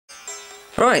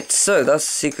Right, so that's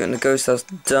the secret in the ghost house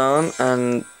done,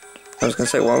 and I was going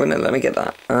to say, why wouldn't it let me get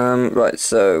that? Right,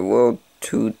 so World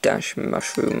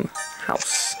 2-Mushroom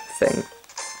House thing.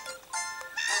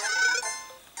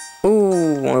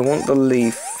 Ooh, I want the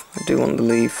leaf. I do want the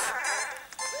leaf.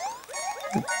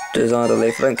 Desire the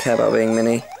leaf. I don't care about being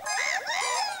mini.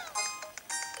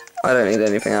 I don't need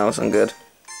anything else, I'm good.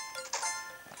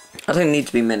 I don't need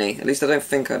to be mini, at least I don't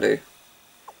think I do.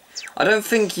 I don't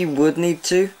think you would need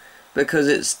to,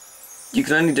 because you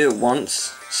can only do it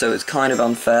once, so it's kind of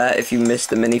unfair if you miss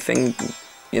the mini thing,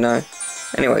 you know.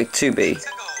 Anyway, 2B.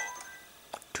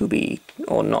 2B,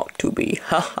 or not 2B.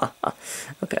 Ha ha ha.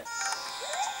 Okay.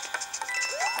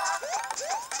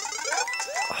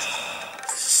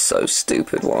 So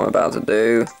stupid what I'm about to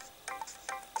do.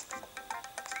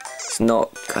 It's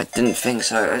not, I didn't think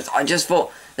so. I just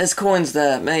thought, there's coins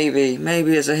there, maybe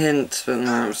it's a hint, but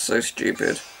no, it's so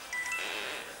stupid.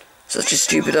 Such a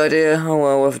stupid idea. Oh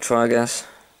well, worth a try, I guess.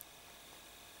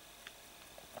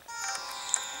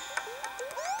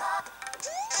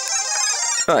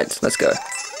 Right, let's go.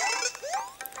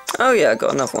 Oh yeah, I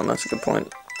got another one, that's a good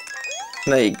point.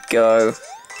 There you go.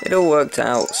 It all worked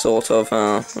out, sort of.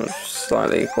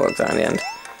 Slightly worked out in the end.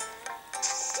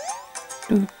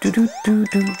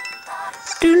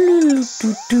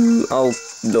 Oh,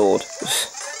 Lord.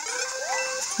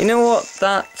 You know what?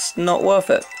 That's not worth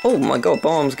it. Oh my god,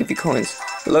 bombs give you coins.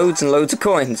 Loads and loads of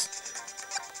coins.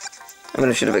 I mean,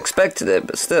 I should have expected it,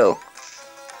 but still.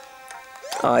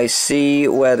 I see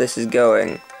where this is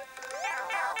going.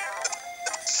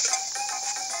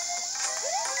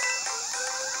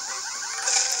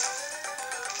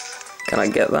 Can I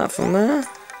get that from there?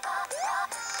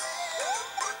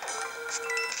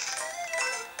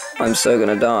 I'm so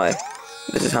gonna die.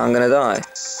 This is how I'm gonna die.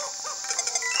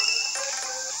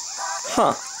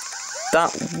 Huh.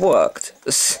 That worked.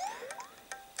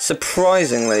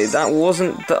 Surprisingly, that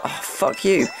wasn't the... Oh, fuck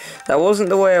you. That wasn't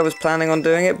the way I was planning on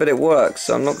doing it, but it worked,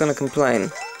 so I'm not gonna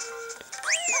complain.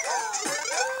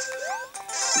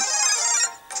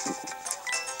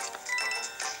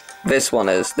 This one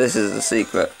is. This is the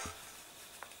secret.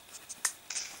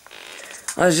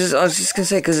 I was just gonna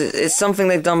say, because it's something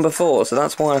they've done before, so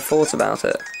that's why I thought about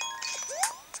it.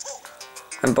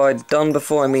 And by done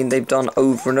before, I mean they've done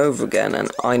over and over again, and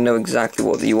I know exactly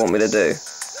what you want me to do.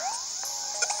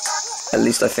 At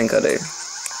least I think I do.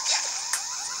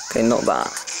 Okay, not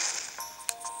that.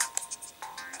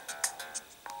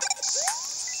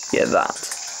 Yeah, that.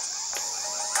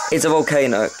 It's a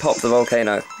volcano. Pop the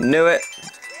volcano. Knew it.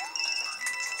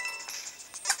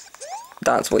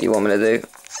 That's what you want me to do.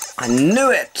 I knew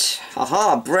it!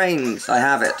 Haha, brains. I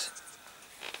have it.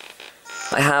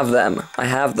 I have them. I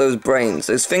have those brains.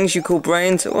 Those things you call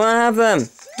brains, well, I have them.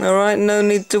 Alright, no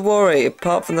need to worry,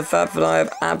 apart from the fact that I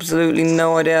have absolutely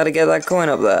no idea how to get that coin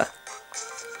up there.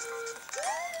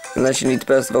 Unless you need to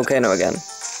burst the volcano again.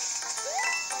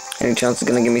 Any chance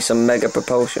it's gonna give me some mega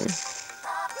propulsion?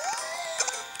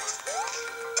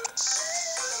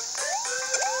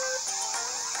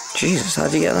 Jesus,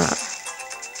 how'd you get that?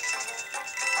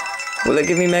 Will it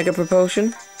give me mega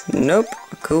propulsion? Nope.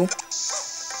 Cool.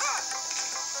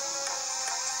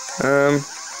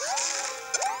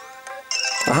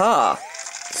 Aha!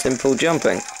 Simple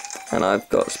jumping. And I've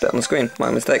got a spit on the screen.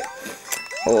 My mistake.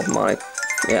 Or my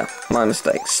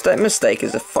mistake. Mistake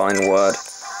is a fine word.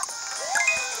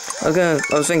 I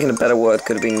was thinking a better word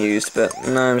could have been used, but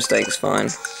no, mistake's fine.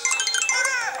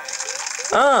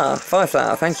 Ah! 5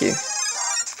 flower, thank you.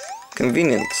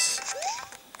 Convenience.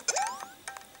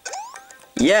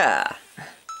 Yeah!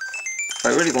 If I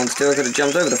really wanted to, I could have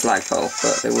jumped over the flagpole,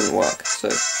 but it wouldn't work, so,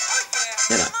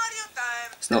 you know,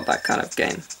 it's not that kind of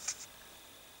game.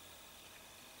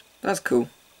 That's cool.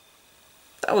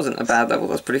 That wasn't a bad level,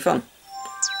 that's pretty fun.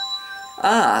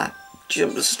 Ah!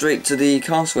 Jump straight to the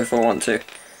castle if I want to.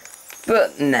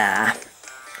 But nah,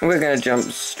 we're gonna jump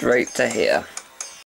straight to here.